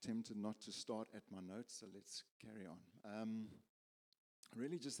tempted not to start at my notes, so let's carry on. I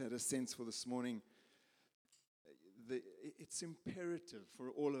really just had a sense for this morning. It's imperative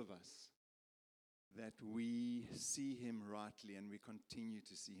for all of us that we see him rightly and we continue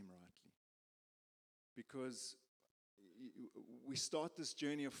to see him rightly. Because we start this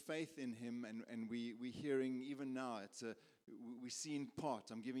journey of faith in him, and we're hearing even now, we see in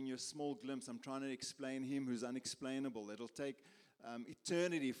part. I'm giving you a small glimpse. I'm trying to explain him who's unexplainable. It'll take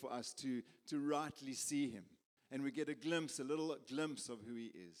eternity for us to rightly see him. And we get a little glimpse of who he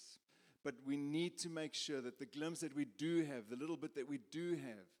is. But we need to make sure that the glimpse that we do have, the little bit that we do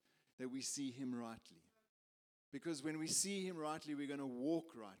have, that we see him rightly. Because when we see him rightly, we're going to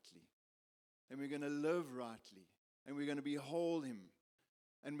walk rightly. And we're going to live rightly. And we're going to behold him.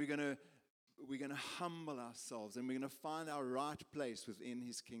 And we're going to humble ourselves. And we're going to find our right place within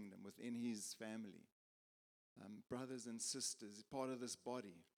his kingdom, within his family. Brothers and sisters, part of this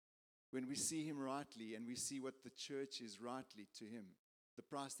body. When we see him rightly and we see what the church is rightly to him, the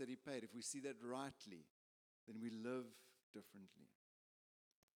price that he paid, if we see that rightly, then we live differently.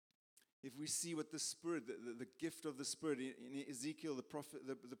 If we see what the Spirit, the gift of the Spirit, in Ezekiel,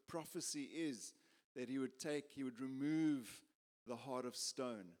 the prophecy is that he would remove the heart of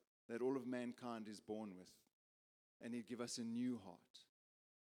stone that all of mankind is born with, and he'd give us a new heart.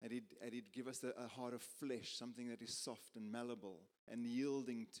 And he'd give us a heart of flesh, something that is soft and malleable and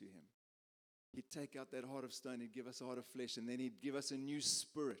yielding to him. He'd take out that heart of stone, he'd give us a heart of flesh, and then he'd give us a new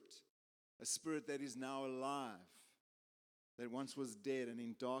spirit, a spirit that is now alive, that once was dead and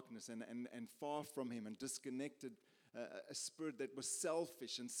in darkness and far from him and disconnected, a spirit that was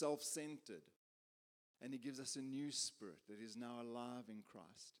selfish and self-centered. And he gives us a new spirit that is now alive in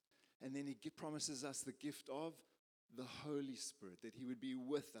Christ. And then he promises us the gift of the Holy Spirit, that he would be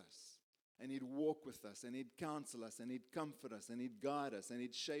with us, and he'd walk with us, and he'd counsel us, and he'd comfort us, and he'd guide us, and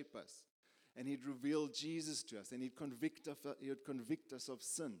he'd shape us. And he'd reveal Jesus to us, and he'd convict us of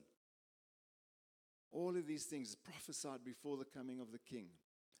sin. All of these things prophesied before the coming of the King.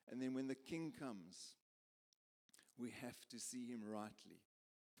 And then when the King comes, we have to see him rightly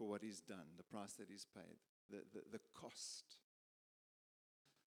for what he's done, the price that he's paid, the cost.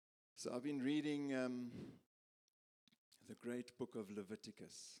 So I've been reading the great book of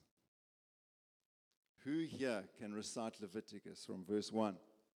Leviticus. Who here can recite Leviticus from verse 1?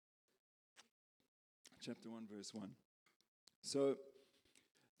 Chapter 1, verse 1. So,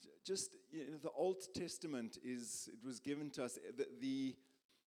 just, the Old Testament it was given to us, the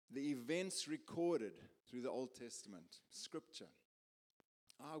events recorded through the Old Testament, Scripture,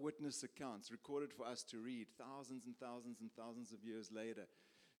 eyewitness accounts recorded for us to read thousands and thousands and thousands of years later,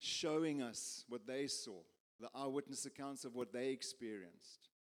 showing us what they saw, the eyewitness accounts of what they experienced.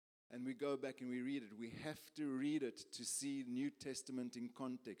 And we go back and we read it. We have to read it to see New Testament in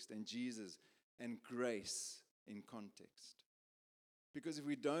context and Jesus and grace in context. Because if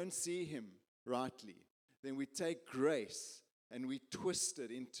we don't see him rightly, then we take grace and we twist it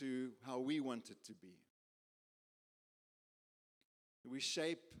into how we want it to be. We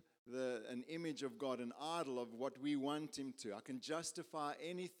shape an image of God, an idol of what we want him to. I can justify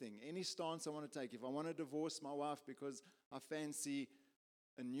anything, any stance I want to take. If I want to divorce my wife because I fancy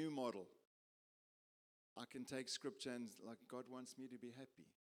a new model, I can take scripture and like, God wants me to be happy,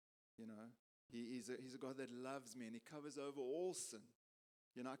 He's a God that loves me and he covers over all sin.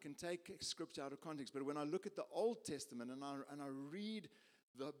 I can take scripture out of context, but when I look at the Old Testament and I read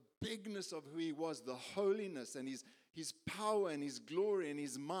the bigness of who he was, the holiness and his power and his glory and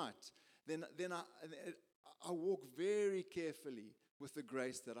his might, then I walk very carefully with the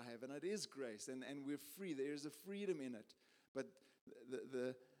grace that I have. And it is grace, and we're free. There is a freedom in it. But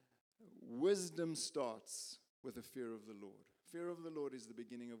the wisdom starts with the fear of the Lord. Fear of the Lord is the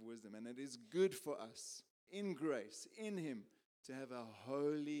beginning of wisdom, and it is good for us in grace, in him, to have a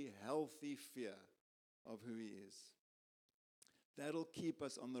holy, healthy fear of who he is. That'll keep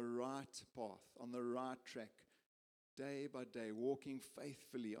us on the right path, on the right track, day by day, walking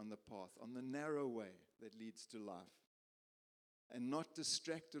faithfully on the path, on the narrow way that leads to life, and not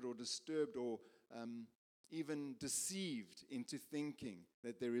distracted or disturbed or even deceived into thinking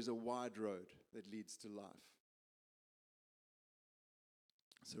that there is a wide road that leads to life.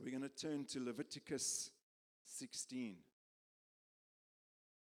 So we're going to turn to Leviticus 16.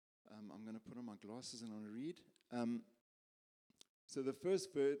 I'm going to put on my glasses and I'm going to read. So the first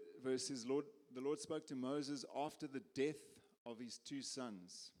verse is, the Lord spoke to Moses after the death of his two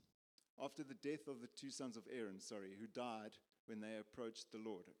sons. After the death of the two sons of Aaron, who died when they approached the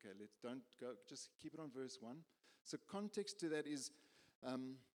Lord. Okay, don't go, just keep it on verse 1. So context to that is,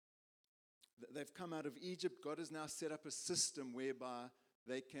 they've come out of Egypt. God has now set up a system whereby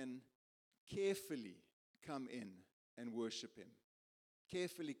they can carefully come in and worship him,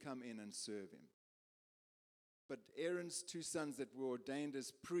 carefully come in and serve him. But Aaron's two sons that were ordained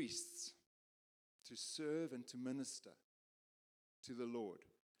as priests to serve and to minister to the Lord,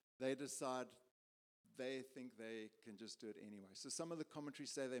 they decide they think they can just do it anyway. So some of the commentaries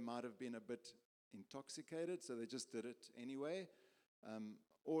say they might have been a bit intoxicated, so they just did it anyway.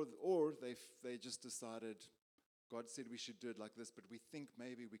 Or they just decided, God said we should do it like this, but we think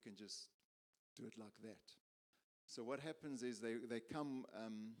maybe we can just do it like that. So what happens is they come,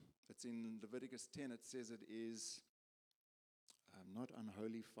 it's in Leviticus 10, it says it is not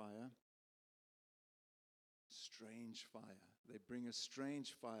unholy fire, strange fire. They bring a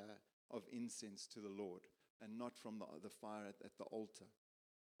strange fire of incense to the Lord, and not from the fire at the altar.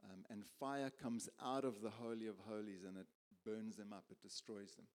 And fire comes out of the Holy of Holies, and it burns them up, it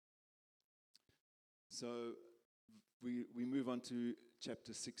destroys them. So we move on to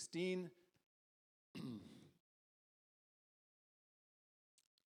chapter 16.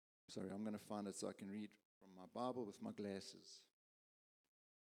 Sorry, I'm going to find it so I can read from my Bible with my glasses.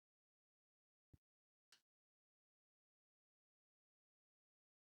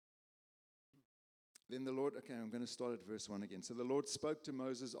 Then the Lord, I'm going to start at verse 1 again. So the Lord spoke to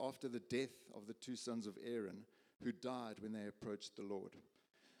Moses after the death of the two sons of Aaron, who died when they approached the Lord.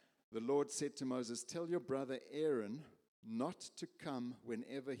 The Lord said to Moses, tell your brother Aaron not to come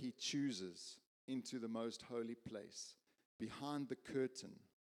whenever he chooses into the most holy place, behind the curtain,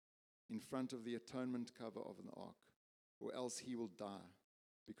 in front of the atonement cover of the ark, or else he will die,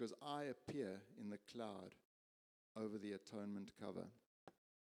 because I appear in the cloud over the atonement cover.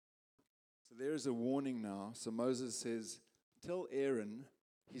 So there is a warning now. So Moses says, tell Aaron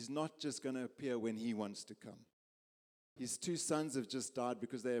he's not just going to appear when he wants to come. His two sons have just died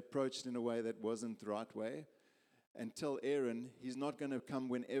because they approached in a way that wasn't the right way. And tell Aaron he's not going to come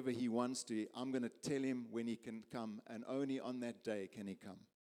whenever he wants to. I'm going to tell him when he can come, and only on that day can he come.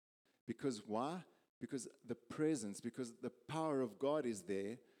 Because why? Because the presence, because the power of God is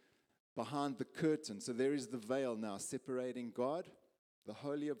there behind the curtain. So there is the veil now separating God, the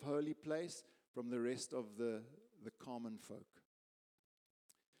holy of holy place, from the rest of the common folk.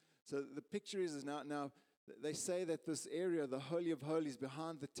 So the picture is now they say that this area, the Holy of Holies,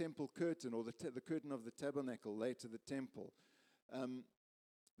 behind the temple curtain, or the curtain of the tabernacle, later the temple,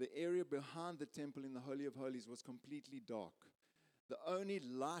 the area behind the temple in the Holy of Holies was completely dark. The only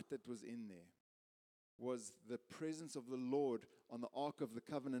light that was in there was the presence of the Lord on the Ark of the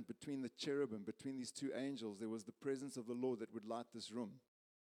Covenant between the cherubim, between these two angels. There was the presence of the Lord that would light this room.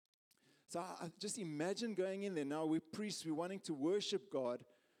 So I just imagine going in there. Now we're priests, we're wanting to worship God.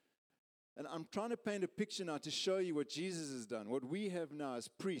 And I'm trying to paint a picture now to show you what Jesus has done, what we have now as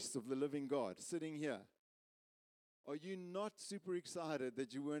priests of the living God, sitting here. Are you not super excited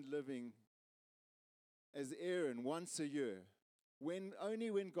that you weren't living as Aaron once a year?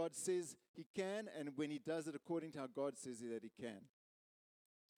 Only when God says he can, and when he does it according to how God says that he can.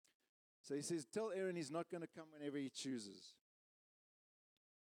 So he says, tell Aaron he's not going to come whenever he chooses.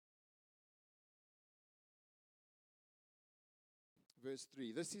 Verse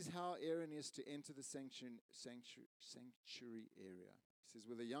 3, this is how Aaron is to enter the sanctuary area. He says,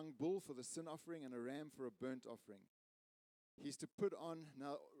 with a young bull for the sin offering and a ram for a burnt offering. He's to put on,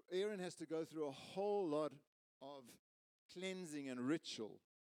 now Aaron has to go through a whole lot of cleansing and ritual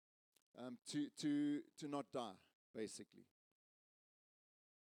to not die, basically.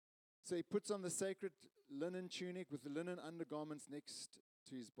 So he puts on the sacred linen tunic with the linen undergarments next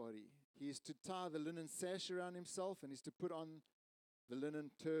to his body. He is to tie the linen sash around himself, and he's to put on the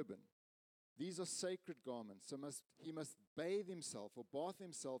linen turban. These are sacred garments, so he must bathe himself or bath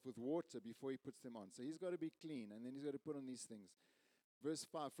himself with water before he puts them on. So he's got to be clean, and then he's got to put on these things. Verse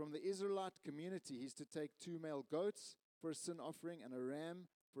 5, from the Israelite community, he's to take 2 male goats for a sin offering and a ram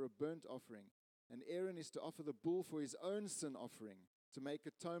for a burnt offering. And Aaron is to offer the bull for his own sin offering, to make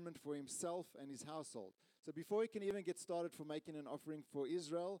atonement for himself and his household. So before he can even get started for making an offering for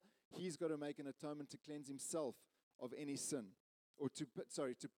Israel, he's got to make an atonement to cleanse himself of any sin, or to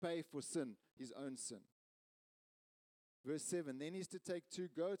pay for sin, his own sin. Verse 7, then he's to take 2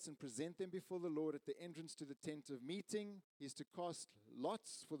 goats and present them before the Lord at the entrance to the tent of meeting. He's to cast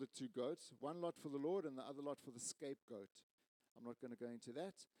lots for the 2 goats, one lot for the Lord and the other lot for the scapegoat. I'm not going to go into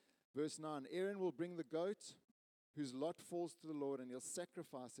that. Verse 9, Aaron will bring the goat whose lot falls to the Lord, and he'll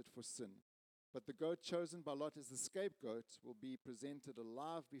sacrifice it for sin. But the goat chosen by Lot as the scapegoat will be presented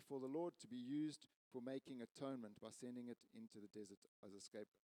alive before the Lord to be used for making atonement by sending it into the desert as a scapegoat.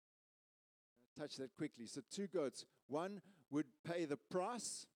 Touch that quickly. So 2 goats. One would pay the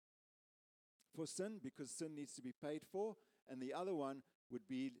price for sin because sin needs to be paid for, and the other one would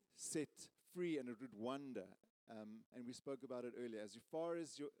be set free and it would wander. And we spoke about it earlier. As far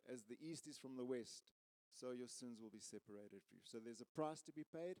as the east is from the west, so your sins will be separated from you. So there's a price to be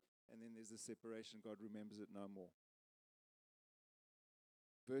paid, and then there's a separation. God remembers it no more.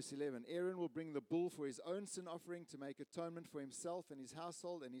 Verse 11, Aaron will bring the bull for his own sin offering to make atonement for himself and his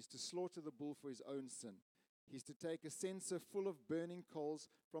household, and he's to slaughter the bull for his own sin. He's to take a censer full of burning coals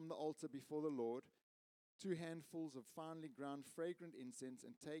from the altar before the Lord, 2 handfuls of finely ground fragrant incense,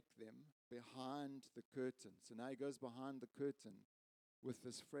 and take them behind the curtain. So now he goes behind the curtain with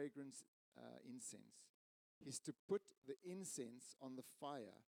this fragrance incense. He's to put the incense on the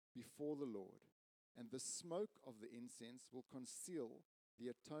fire before the Lord, and the smoke of the incense will conceal the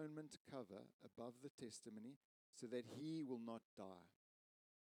atonement cover above the testimony so that he will not die.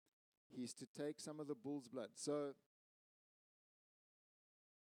 He's to take some of the bull's blood. So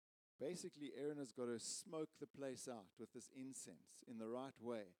basically, Aaron has got to smoke the place out with this incense in the right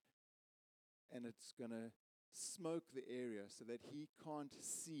way. And it's going to smoke the area so that he can't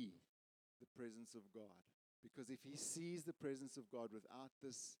see the presence of God. Because if he sees the presence of God without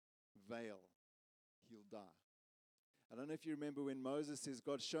this veil, he'll die. I don't know if you remember when Moses says,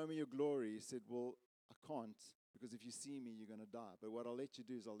 God, show me your glory. He said, well, I can't, because if you see me, you're going to die. But what I'll let you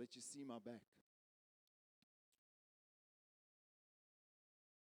do is I'll let you see my back.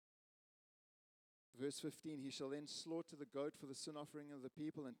 Verse 15, he shall then slaughter the goat for the sin offering of the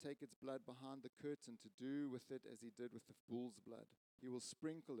people and take its blood behind the curtain to do with it as he did with the bull's blood. He will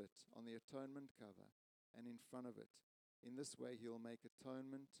sprinkle it on the atonement cover and in front of it. In this way, he will make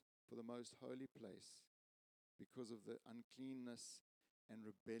atonement for the most holy place because of the uncleanness and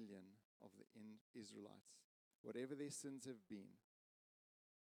rebellion of the Israelites, whatever their sins have been.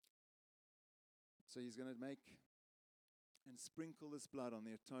 So he's going to make and sprinkle this blood on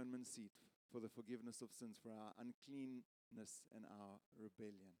the atonement seat for the forgiveness of sins, for our uncleanness and our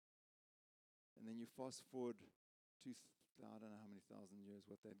rebellion. And then you fast forward I don't know how many thousand years,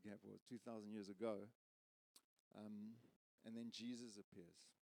 what that gap was, 2,000 years ago, and then Jesus appears.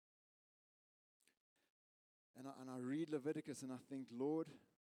 And I read Leviticus and I think, Lord,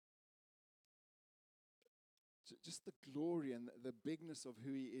 just the glory and the bigness of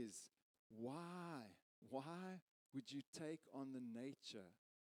who he is. Why would you take on the nature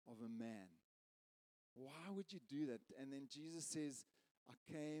of a man? Why would you do that? And then Jesus says, I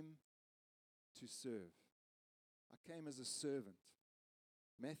came to serve. I came as a servant.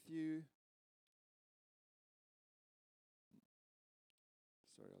 Matthew,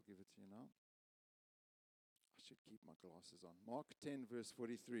 sorry, I'll give it to you now. I should keep my glasses on. Mark 10, verse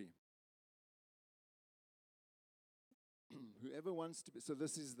 43. Whoever wants to be, so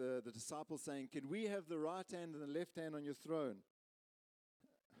this is the disciples saying, can we have the right hand and the left hand on your throne?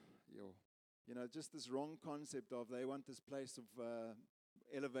 You know, just this wrong concept of they want this place of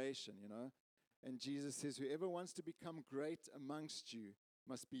elevation, you know. And Jesus says, whoever wants to become great amongst you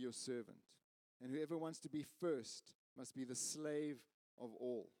must be your servant. And whoever wants to be first must be the slave of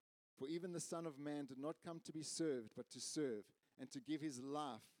all. For even the Son of Man did not come to be served, but to serve, and to give his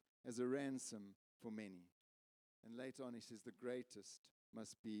life as a ransom for many. And later on he says, the greatest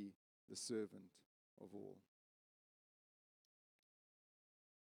must be the servant of all.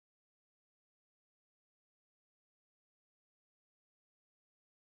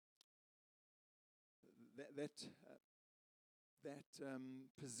 That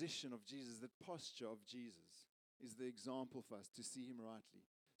position of Jesus, that posture of Jesus, is the example for us to see him rightly.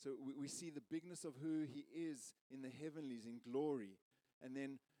 So we see the bigness of who he is in the heavenlies, in glory. And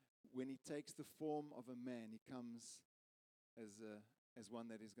then when he takes the form of a man, he comes as one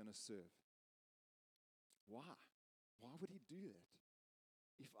that is going to serve. Why? Why would he do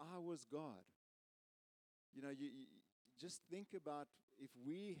that? If I was God, you know, you just think about if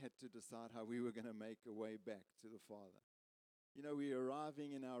we had to decide how we were going to make a way back to the Father. You know, we're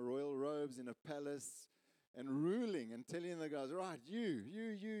arriving in our royal robes in a palace and ruling and telling the guys, right, you,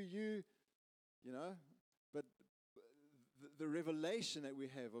 you know. But the revelation that we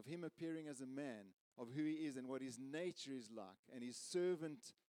have of him appearing as a man, of who he is and what his nature is like, and his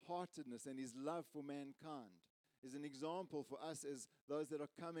servant-heartedness and his love for mankind is an example for us as those that are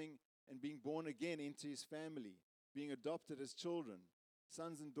coming and being born again into his family, being adopted as children,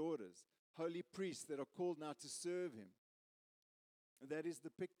 sons and daughters, holy priests that are called now to serve him. And that is the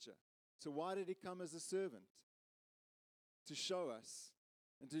picture. So why did he come as a servant? To show us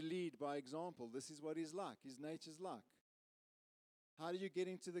and to lead by example. This is what he's like, his nature's like. How do you get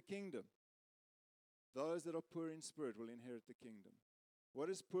into the kingdom? Those that are poor in spirit will inherit the kingdom. What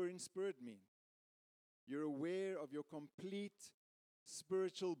does poor in spirit mean? You're aware of your complete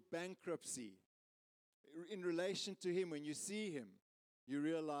spiritual bankruptcy in relation to him. When you see him, you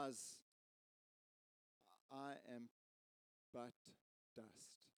realize, I am but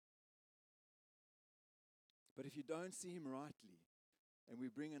dust. But if you don't see him rightly, and we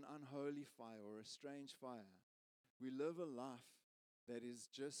bring an unholy fire or a strange fire, we live a life that is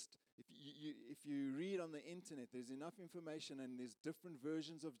just, if you read on the internet, there's enough information and there's different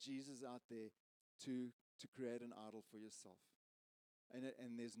versions of Jesus out there to create an idol for yourself.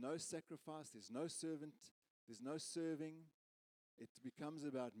 And there's no sacrifice, there's no servant, there's no serving. It becomes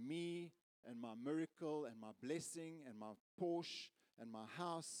about me and my miracle and my blessing and my Porsche and my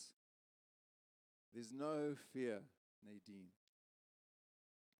house. There's no fear, Nadine.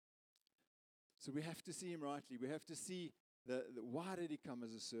 So we have to see him rightly. We have to see why did he come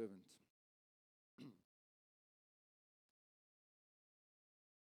as a servant?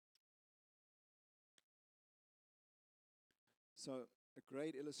 So a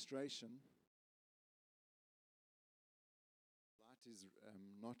great illustration. Light is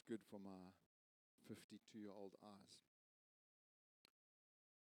not good for my 52-year-old eyes.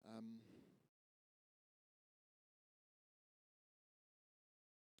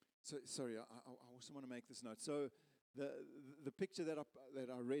 So sorry, I also want to make this note. So the picture that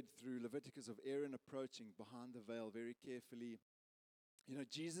I read through Leviticus of Aaron approaching behind the veil very carefully.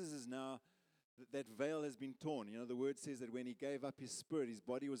 Jesus is now, that veil has been torn. The word says that when he gave up his spirit, his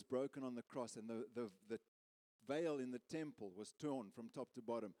body was broken on the cross, and the veil in the temple was torn from top to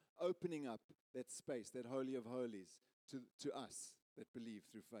bottom, opening up that space, that Holy of Holies, to us that believe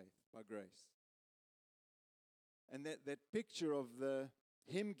through faith, by grace. And that picture of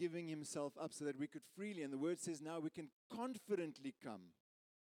him giving himself up so that we could freely, and the word says now we can confidently come,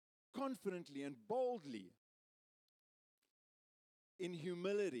 confidently and boldly, in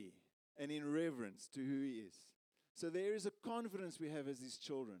humility and in reverence to who he is. So there is a confidence we have as his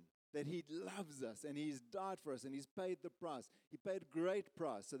children, that he loves us and he's died for us and he's paid the price. He paid a great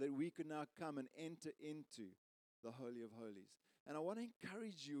price so that we could now come and enter into the Holy of Holies. And I want to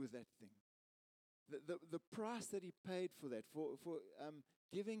encourage you with that thing. The price that he paid for that, for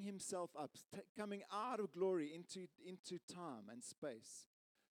giving himself up, coming out of glory into time and space,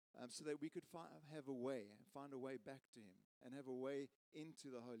 so that we could find a way back to him and have a way into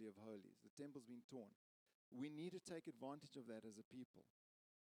the Holy of Holies. The temple's been torn. We need to take advantage of that as a people.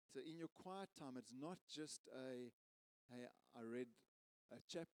 So in your quiet time, it's not just I read a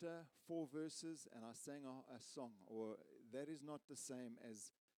chapter, 4 verses, and I sang a song, or that is not the same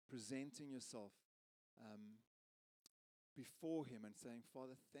as presenting yourself before him and saying,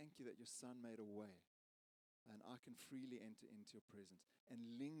 Father, thank you that your Son made a way and I can freely enter into your presence,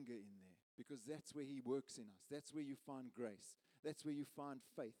 and linger in there, because that's where he works in us. That's where you find grace. That's where you find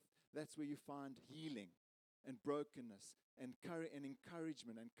faith. That's where you find healing and brokenness and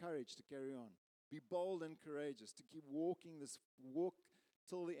encouragement and courage to carry on. Be bold and courageous to keep walking this walk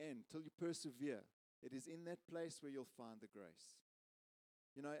till the end, till you persevere. It is in that place where you'll find the grace.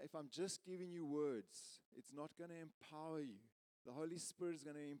 If I'm just giving you words, it's not going to empower you. The Holy Spirit is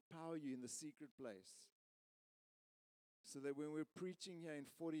going to empower you in the secret place. So that when we're preaching here in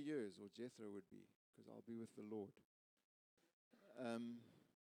 40 years, or Jethro would be, because I'll be with the Lord.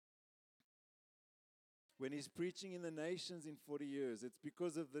 When he's preaching in the nations in 40 years, it's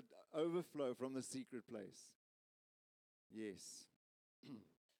because of the overflow from the secret place. Yes.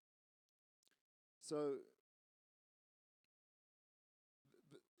 So,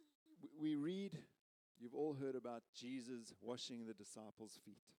 we read, you've all heard about Jesus washing the disciples'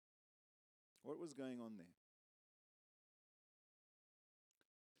 feet. What was going on there?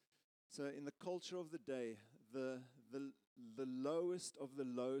 So in the culture of the day, the lowest of the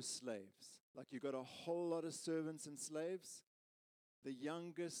low slaves, like you got a whole lot of servants and slaves, the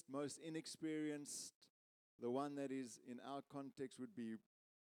youngest, most inexperienced, the one that is in our context would be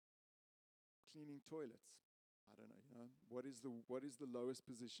cleaning toilets. I don't know, what is the lowest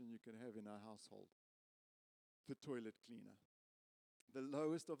position you can have in our household? The toilet cleaner. The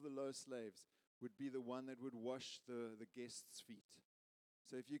lowest of the low slaves would be the one that would wash the guests' feet.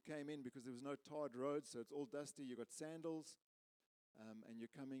 So if you came in, because there was no tarred road, so it's all dusty, you got sandals, and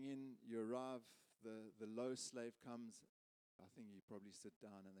you're coming in, you arrive, the low slave comes, I think you probably sit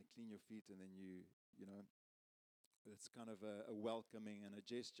down and they clean your feet, and then it's kind of a welcoming and a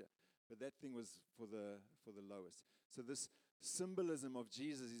gesture. But that thing was for the lowest. So this symbolism of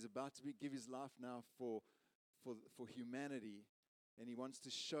Jesus, he's about to give his life now for humanity, and he wants to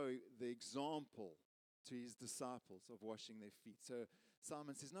show the example to his disciples of washing their feet. So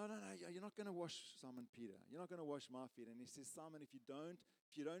Simon says, no, you're not going to wash, Simon Peter. You're not going to wash my feet. And he says, Simon, if you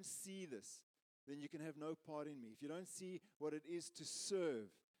don't see this, then you can have no part in me. If you don't see what it is to serve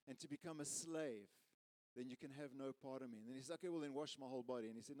and to become a slave, then you can have no part of me. And then he said, okay, well, then wash my whole body.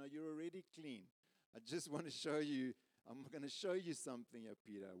 And he said, no, you're already clean. I just want to show you, I'm going to show you something here,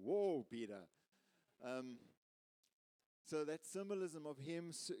 Peter. Whoa, Peter. So that symbolism of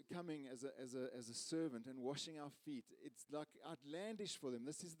him coming as a servant and washing our feet, it's like outlandish for them.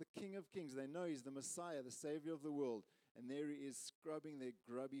 This is the King of Kings. They know he's the Messiah, the Savior of the world. And there he is scrubbing their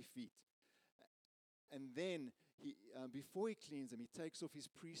grubby feet. And then, before he cleans them, he takes off his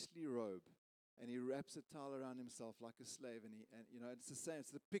priestly robe and he wraps a towel around himself like a slave. And it's the same.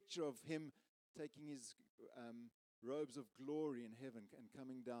 It's the picture of him taking his robes of glory in heaven and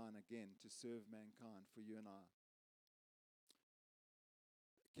coming down again to serve mankind for you and I.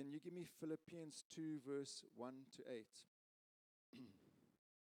 Can you give me Philippians 2, verse 1 to 8?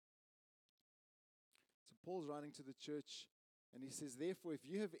 So Paul's writing to the church, and he says, therefore, if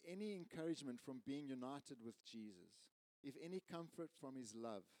you have any encouragement from being united with Jesus, if any comfort from his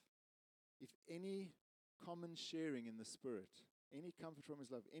love, if any common sharing in the Spirit, any comfort from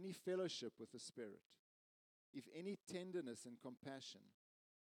his love, any fellowship with the Spirit, if any tenderness and compassion,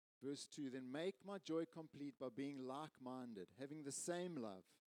 verse 2, then make my joy complete by being like-minded, having the same love,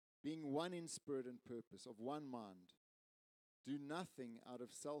 being one in spirit and purpose, of one mind. Do nothing out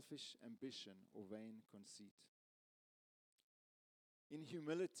of selfish ambition or vain conceit. In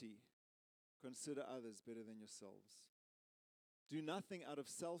humility, consider others better than yourselves. Do nothing out of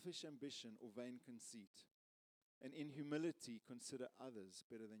selfish ambition or vain conceit. And in humility, consider others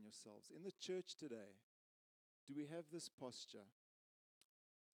better than yourselves. In the church today, do we have this posture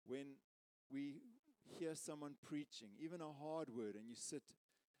when we hear someone preaching, even a hard word, and you sit,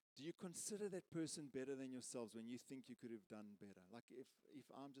 do you consider that person better than yourselves when you think you could have done better? Like if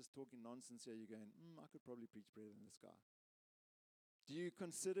I'm just talking nonsense here, you're going, I could probably preach better than this guy. Do you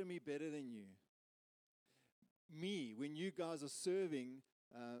consider me better than you? Me, when you guys are serving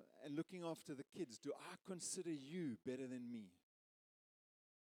and looking after the kids, do I consider you better than me?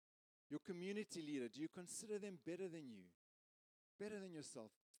 Your community leader, do you consider them better than you? Better than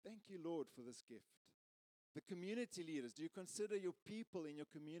yourself? Thank you, Lord, for this gift. The community leaders, do you consider your people in your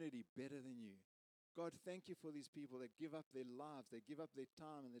community better than you? God, thank you for these people that give up their lives, they give up their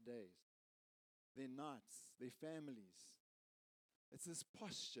time and their days, their nights, their families. It's this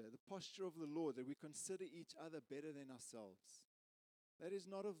posture, the posture of the Lord, that we consider each other better than ourselves. That is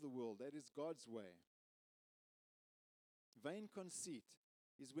not of the world, that is God's way. Vain conceit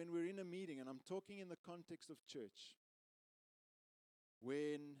is when we're in a meeting, and I'm talking in the context of church,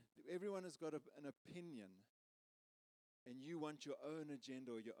 when everyone has got an opinion and you want your own agenda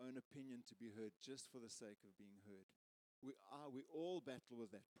or your own opinion to be heard just for the sake of being heard. We all battle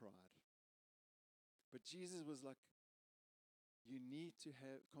with that pride. But Jesus was like, you need to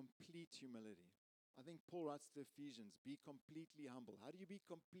have complete humility. I think Paul writes to Ephesians, be completely humble. How do you be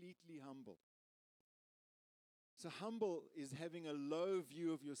completely humble? So humble is having a low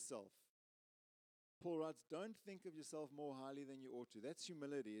view of yourself. Paul writes, don't think of yourself more highly than you ought to. That's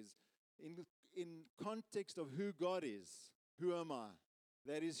humility. Is in context of who God is. Who am I?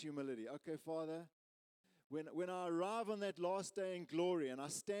 That is humility. Okay, Father, when I arrive on that last day in glory and I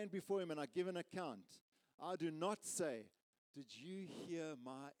stand before him and I give an account, I do not say, did you hear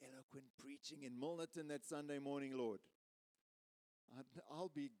my eloquent preaching in Milnerton that Sunday morning, Lord?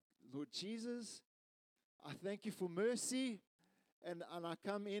 I'll be, Lord Jesus, I thank you for mercy, and I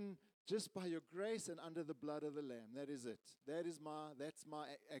come in just by your grace and under the blood of the Lamb. That is it. That's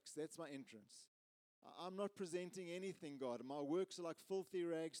my entrance. I'm not presenting anything, God. My works are like filthy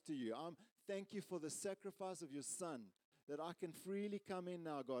rags to you. Thank you for the sacrifice of your Son, that I can freely come in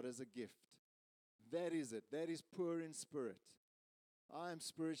now, God, as a gift. That is it. That is poor in spirit. I am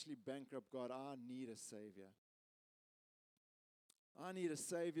spiritually bankrupt, God. I need a Savior. I need a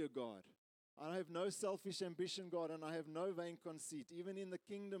Savior, God. I have no selfish ambition, God, and I have no vain conceit. Even in the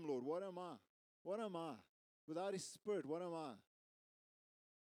kingdom, Lord, what am I? What am I? Without His Spirit, what am I?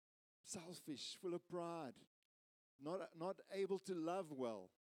 Selfish, full of pride, not able to love well,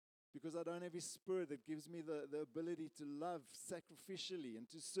 because I don't have His Spirit that gives me the ability to love sacrificially and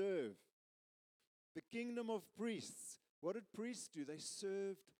to serve. The kingdom of priests, what did priests do? They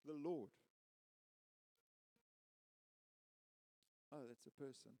served the Lord. Oh, that's a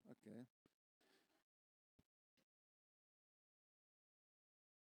person. Okay.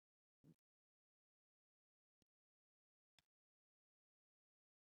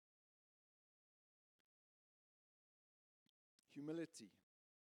 Humility,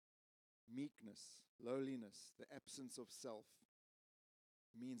 meekness, lowliness, the absence of self,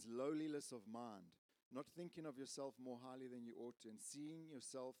 means lowliness of mind, not thinking of yourself more highly than you ought to, and seeing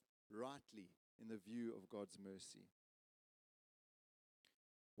yourself rightly in the view of God's mercy.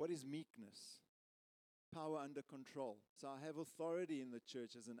 What is meekness? power under control. So I have authority in the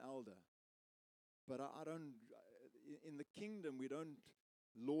church as an elder. But I don't, in the kingdom, we don't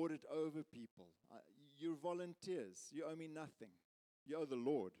lord it over people. You're volunteers. You owe me nothing. You owe the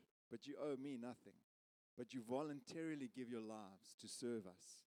Lord, but you owe me nothing. But you voluntarily give your lives to serve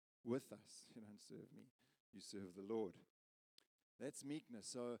us, with us. You don't serve me. You serve the Lord. That's meekness.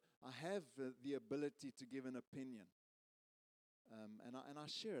 So I have the ability to give an opinion. And I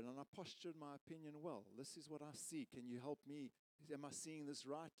share it, and I postured my opinion well. This is what I see. Can you help me? Am I seeing this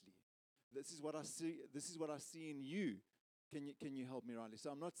rightly? This is what I see. This is what I see in you. Can you help me rightly?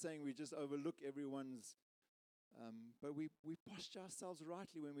 So I'm not saying we just overlook everyone's, but we posture ourselves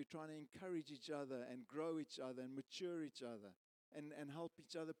rightly when we're trying to encourage each other and grow each other and mature each other and help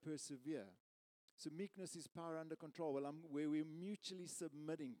each other persevere. So meekness is power under control. Well, where we're mutually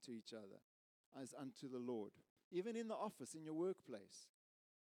submitting to each other as unto the Lord. Even in the office, in your workplace,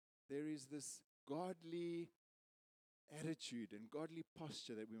 there is this godly attitude and godly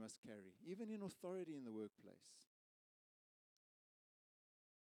posture that we must carry, even in authority in the workplace.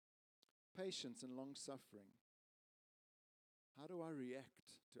 Patience and long-suffering. How do I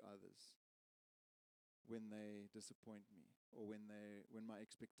react to others when they disappoint me or when my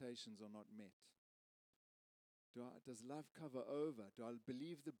expectations are not met? Does love cover over? Do I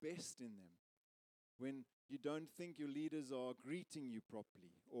believe the best in them? When you don't think your leaders are greeting you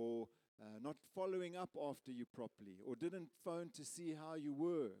properly or not following up after you properly or didn't phone to see how you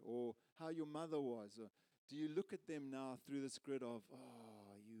were or how your mother was, or do you look at them now through this grid of,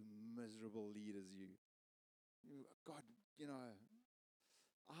 oh, you miserable leaders, God,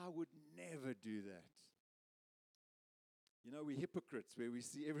 I would never do that. We're hypocrites where we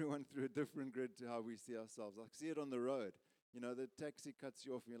see everyone through a different grid to how we see ourselves. I see it on the road. The taxi cuts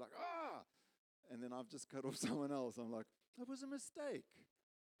you off and you're like, ah! And then I've just cut off someone else. I'm like, that was a mistake.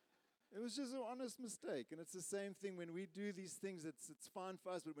 It was just an honest mistake. And it's the same thing when we do these things. It's fine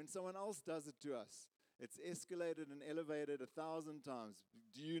for us, but when someone else does it to us, it's escalated and elevated 1,000 times.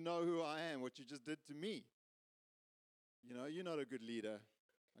 Do you know who I am? What you just did to me? You're not a good leader.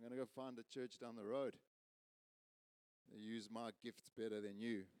 I'm going to go find a church down the road. They use my gifts better than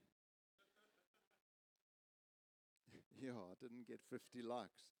you. Yeah, I didn't get 50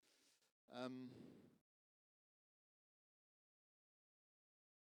 likes.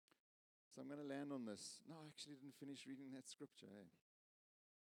 So I'm going to land on this. No, I actually didn't finish reading that scripture.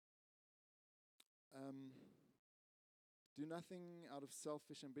 Do nothing out of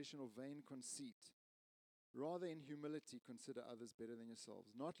selfish ambition or vain conceit. Rather, in humility, consider others better than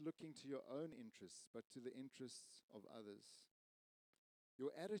yourselves, not looking to your own interests, but to the interests of others.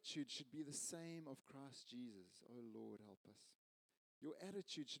 Your attitude should be the same of Christ Jesus. Oh, Lord, help us. Your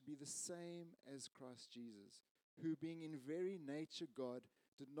attitude should be the same as Christ Jesus, who being in very nature God,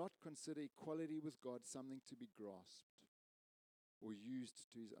 did not consider equality with God something to be grasped or used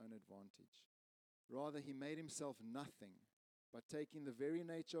to his own advantage. Rather, he made himself nothing, by taking the very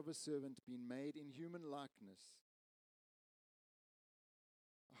nature of a servant, being made in human likeness.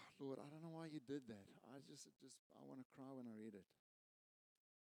 Oh, Lord, I don't know why you did that. I want to cry when I read it.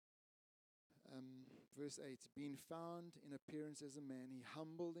 Verse 8, being found in appearance as a man, he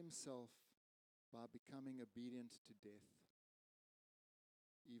humbled himself by becoming obedient to death,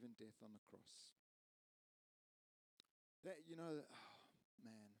 even death on the cross. That,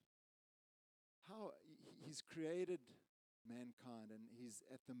 man, how he's created mankind and he's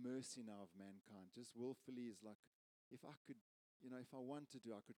at the mercy now of mankind. Just willfully is like, if I could, if I wanted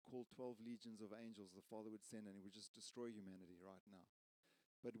to, I could call 12 legions of angels the Father would send and he would just destroy humanity right now.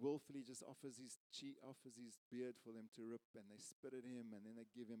 But willfully just offers his beard for them to rip, and they spit at him, and then they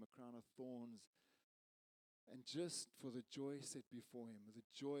give him a crown of thorns. And just for the joy set before him, the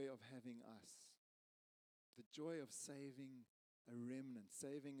joy of having us, the joy of saving a remnant,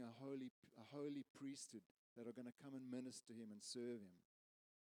 saving a holy priesthood that are going to come and minister to him and serve him.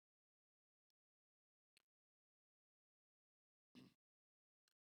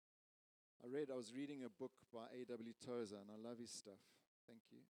 I was reading a book by A.W. Tozer, and I love his stuff.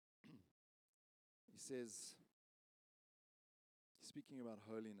 Thank you. He says, speaking about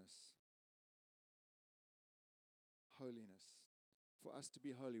holiness, for us to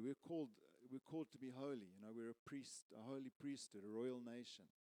be holy, we're called to be holy. We're a priest, a holy priesthood, a royal nation,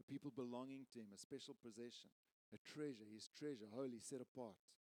 a people belonging to him, a special possession, a treasure, his treasure, holy, set apart.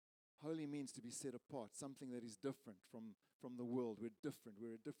 Holy means to be set apart, something that is different from the world. We're different.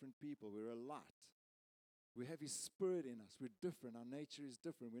 We're a different people. We're a light. We have his spirit in us. We're different. Our nature is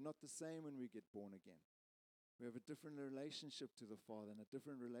different. We're not the same when we get born again. We have a different relationship to the Father and a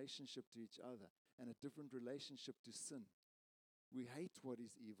different relationship to each other and a different relationship to sin. We hate what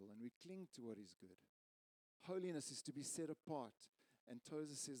is evil and we cling to what is good. Holiness is to be set apart. And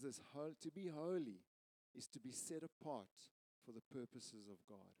Tozer says this, to be holy is to be set apart for the purposes of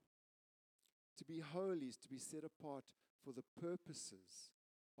God. To be holy is to be set apart for the purposes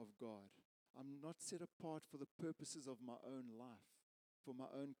of God. I'm not set apart for the purposes of my own life, for my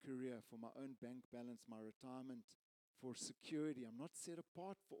own career, for my own bank balance, my retirement, for security. I'm not set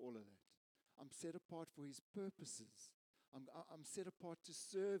apart for all of that. I'm set apart for His purposes. I'm set apart to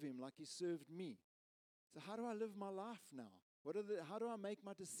serve Him like He served me. So how do I live my life now? How do I make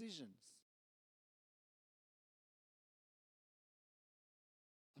my decisions?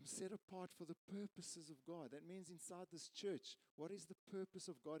 I'm set apart for the purposes of God. That means inside this church, what is the purpose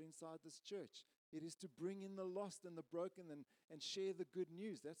of God inside this church? It is to bring in the lost and the broken and share the good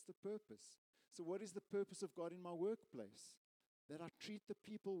news. That's the purpose. So what is the purpose of God in my workplace? That I treat the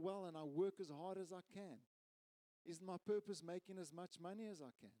people well and I work as hard as I can. Is my purpose making as much money as I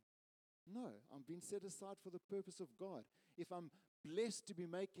can? No, I'm being set aside for the purpose of God. If I'm blessed to be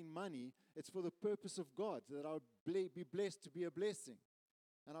making money, it's for the purpose of God, that I would be blessed to be a blessing.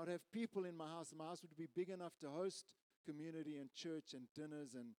 And I would have people in my house, and my house would be big enough to host community and church and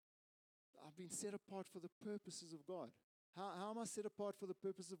dinners. And I've been set apart for the purposes of God. How am I set apart for the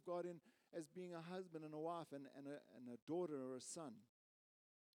purpose of God as being a husband and a wife and a daughter or a son?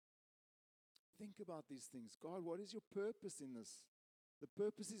 Think about these things. God, what is your purpose in this? The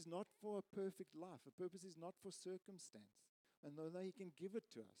purpose is not for a perfect life. The purpose is not for circumstance. And though He can give it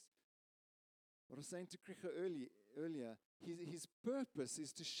to us. What I was saying to Kricha earlier, his purpose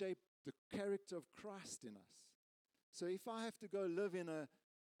is to shape the character of Christ in us. So if I have to go live in a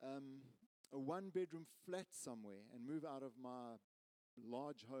one-bedroom flat somewhere and move out of my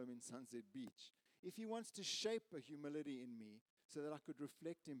large home in Sunset Beach, if He wants to shape a humility in me so that I could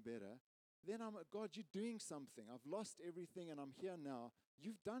reflect Him better, then God, you're doing something. I've lost everything and I'm here now.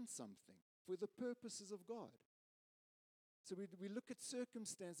 You've done something for the purposes of God. So we look at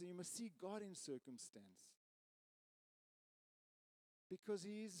circumstance, and you must see God in circumstance. Because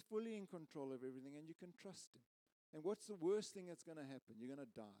He is fully in control of everything and you can trust Him. And what's the worst thing that's going to happen? You're going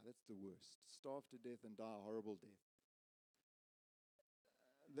to die. That's the worst. Starve to death and die a horrible death.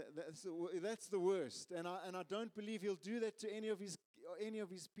 That's the worst. And I don't believe He'll do that to any of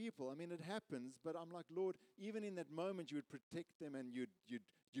His people. I mean, it happens, but I'm like, Lord, even in that moment, you would protect them and you'd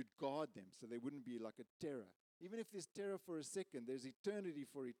guard them so they wouldn't be like a terror. Even if there's terror for a second, there's eternity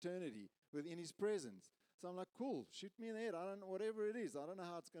for eternity within His presence. So I'm like, cool, shoot me in the head. I don't know, whatever it is. I don't know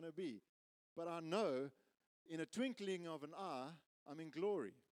how it's going to be. But I know in a twinkling of an eye, I'm in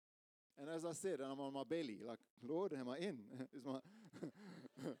glory. And as I said, I'm on my belly. Like, Lord, am I in?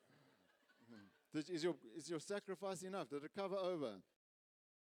 Is your sacrifice enough? Did it cover over?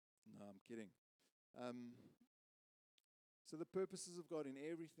 No, I'm kidding. So the purposes of God in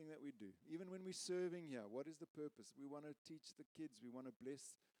everything that we do, even when we're serving here, what is the purpose? We want to teach the kids. We want to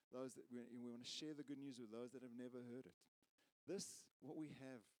bless those that we want to share the good news with those that have never heard it. This, what we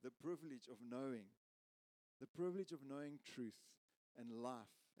have, the privilege of knowing truth and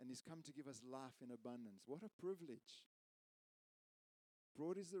life, and He's come to give us life in abundance. What a privilege.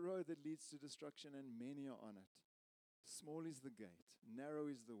 Broad is the road that leads to destruction, and many are on it. Small is the gate, narrow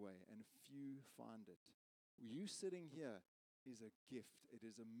is the way, and few find it. You sitting here is a gift. It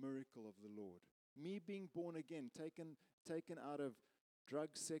is a miracle of the Lord. Me being born again, taken out of drug,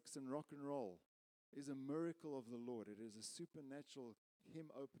 sex, and rock and roll, is a miracle of the Lord. It is a supernatural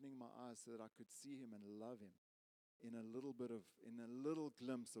Him opening my eyes so that I could see Him and love Him in a little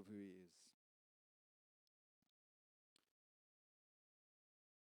glimpse of who He is.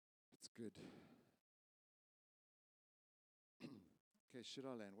 It's good. Okay, should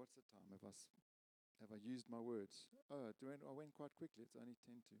I land? What's the time? Have I used my words? Oh, I went quite quickly. It's only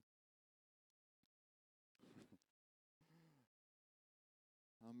 10 to.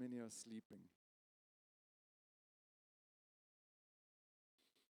 How many are sleeping?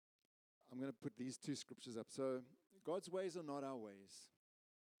 I'm going to put these two scriptures up. So, God's ways are not our ways.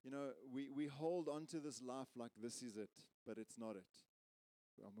 You know, we hold on to this life like this is it, but it's not it.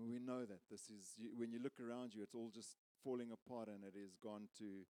 I mean, we know that when you look around you, it's all just falling apart and it is gone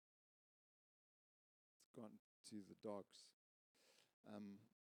to the dogs.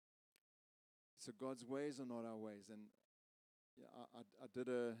 So God's ways are not our ways. And yeah, I did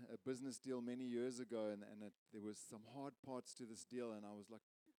a business deal many years ago, and there was some hard parts to this deal, and I was like,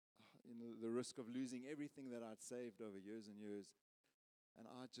 the risk of losing everything that I'd saved over years and years. And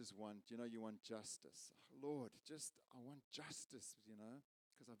I just want, you want justice. Lord, I want justice,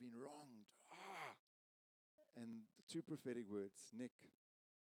 because I've been wronged. And the two prophetic words, Nick,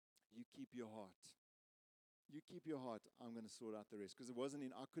 you keep your heart. you keep your heart. I'm going to sort out the rest. Because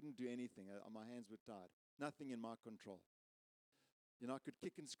I couldn't do anything. My hands were tied. Nothing in my control. I could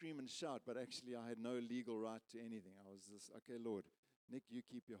kick and scream and shout, but actually I had no legal right to anything. I was just, okay, Lord, Nick, you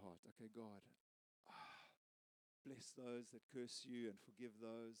keep your heart. Okay, God, bless those that curse you and forgive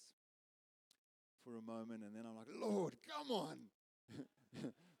those for a moment. And then I'm like, Lord, come on.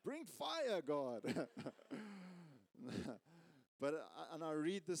 Bring fire, God. But I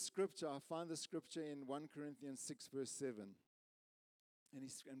read the scripture. I find the scripture in 1 Corinthians 6, verse 7.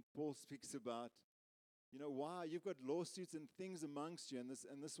 And Paul speaks about, why you've got lawsuits and things amongst you. And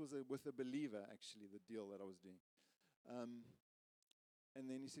this was with a believer, actually, the deal that I was doing. And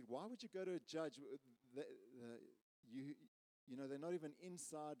then he said, why would you go to a judge? They're not even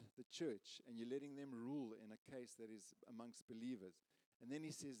inside the church, and you're letting them rule in a case that is amongst believers. And then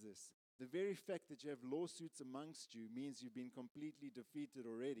he says this, the very fact that you have lawsuits amongst you means you've been completely defeated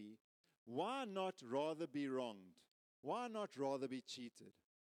already. Why not rather be wronged? Why not rather be cheated?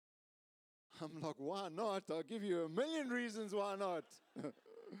 I'm like, why not? I'll give you 1,000,000 reasons why not.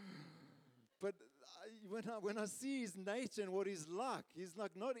 But when I see his nature and what he's like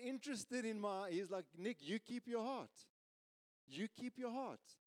not interested in he's like, Nick, you keep your heart. You keep your heart.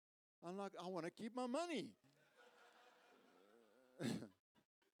 I'm like, I want to keep my money.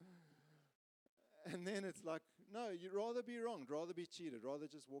 And then it's like, no, you'd rather be wronged, rather be cheated, rather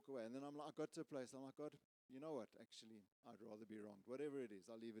just walk away. And then I got to a place, I'm like, God, you know what? Actually, I'd rather be wronged. Whatever it is,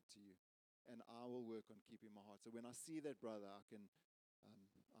 I'll leave it to you. And I will work on keeping my heart. So when I see that brother, I'm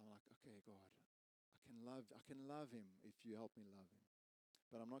like, okay, God, I can love him if you help me love him.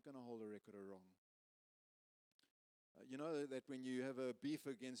 But I'm not going to hold a record of wrong. You know that when you have a beef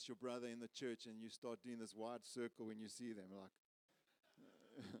against your brother in the church and you start doing this wide circle when you see them, like,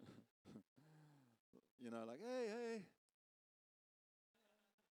 like, hey.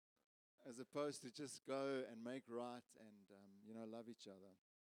 As opposed to just go and make right and, love each other.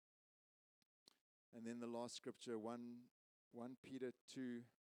 And then the last scripture, 1 Peter 2,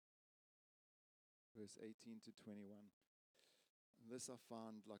 verse 18 to 21. And this I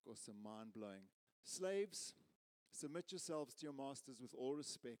found like also mind-blowing. Slaves, submit yourselves to your masters with all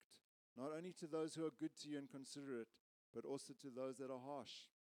respect, not only to those who are good to you and considerate, but also to those that are harsh.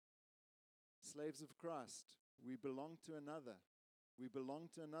 Slaves of Christ, we belong to another. We belong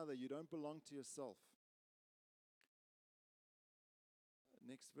to another. You don't belong to yourself.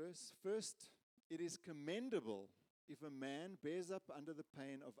 Next verse. First, it is commendable if a man bears up under the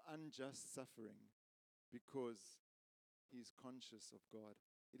pain of unjust suffering because he is conscious of God.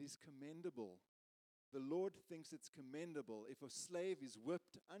 It is commendable. The Lord thinks it's commendable if a slave is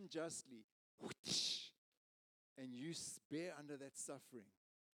whipped unjustly and you bear under that suffering.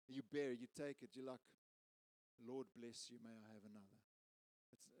 You bear it, you take it, you're like, Lord bless you, may I have another.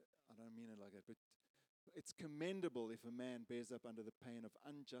 I don't mean it like that, but it's commendable if a man bears up under the pain of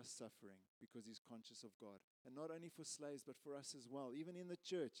unjust suffering because he's conscious of God. And not only for slaves, but for us as well. Even in the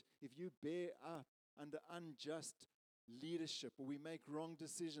church, if you bear up under unjust leadership, or we make wrong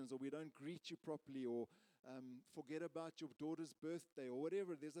decisions, or we don't greet you properly, or forget about your daughter's birthday, or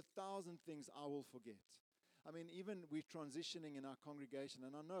whatever, there's 1,000 things I will forget. I mean, even we're transitioning in our congregation,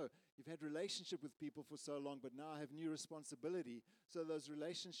 and I know you've had relationship with people for so long, but now I have new responsibility. So those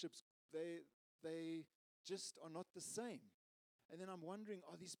relationships, they just are not the same. And then I'm wondering,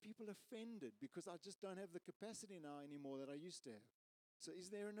 are these people offended because I just don't have the capacity now anymore that I used to have? So is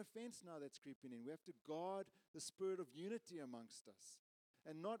there an offense now that's creeping in? We have to guard the spirit of unity amongst us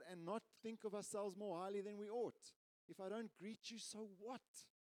and not think of ourselves more highly than we ought. If I don't greet you, so what?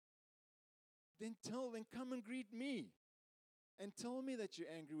 Then come and greet me. And tell me that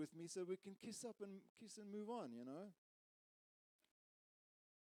you're angry with me so we can kiss and move on,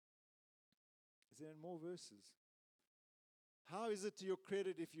 Is there more verses? How is it to your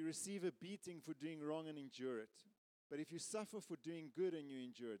credit if you receive a beating for doing wrong and endure it? But if you suffer for doing good and you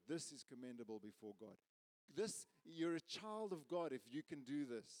endure it, this is commendable before God. You're a child of God if you can do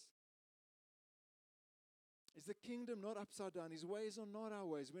this. Is the kingdom not upside down? His ways are not our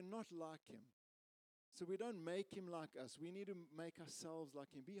ways. We're not like him. So we don't make him like us. We need to make ourselves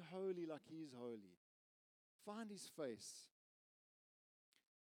like him. Be holy like he is holy. Find his face.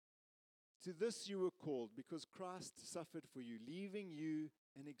 To this you were called because Christ suffered for you, leaving you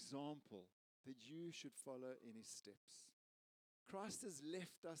an example that you should follow in his steps. Christ has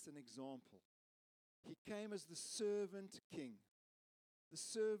left us an example. He came as the servant king, the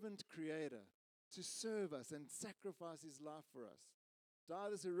servant creator, to serve us and sacrifice his life for us. Die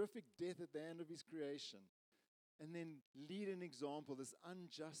this horrific death at the end of his creation, and then lead an example, this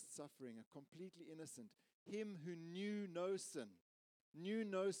unjust suffering, a completely innocent. Him who knew no sin,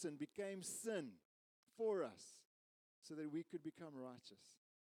 became sin for us so that we could become righteous.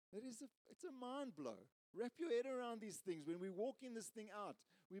 It's a mind blow. Wrap your head around these things. When we walk in this thing out,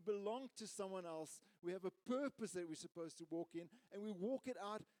 we belong to someone else. We have a purpose that we're supposed to walk in, and we walk it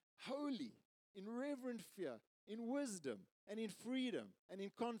out holy, in reverent fear, in wisdom, and in freedom, and in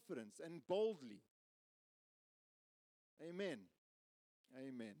confidence, and boldly. Amen.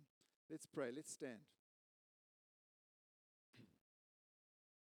 Amen. Let's pray. Let's stand.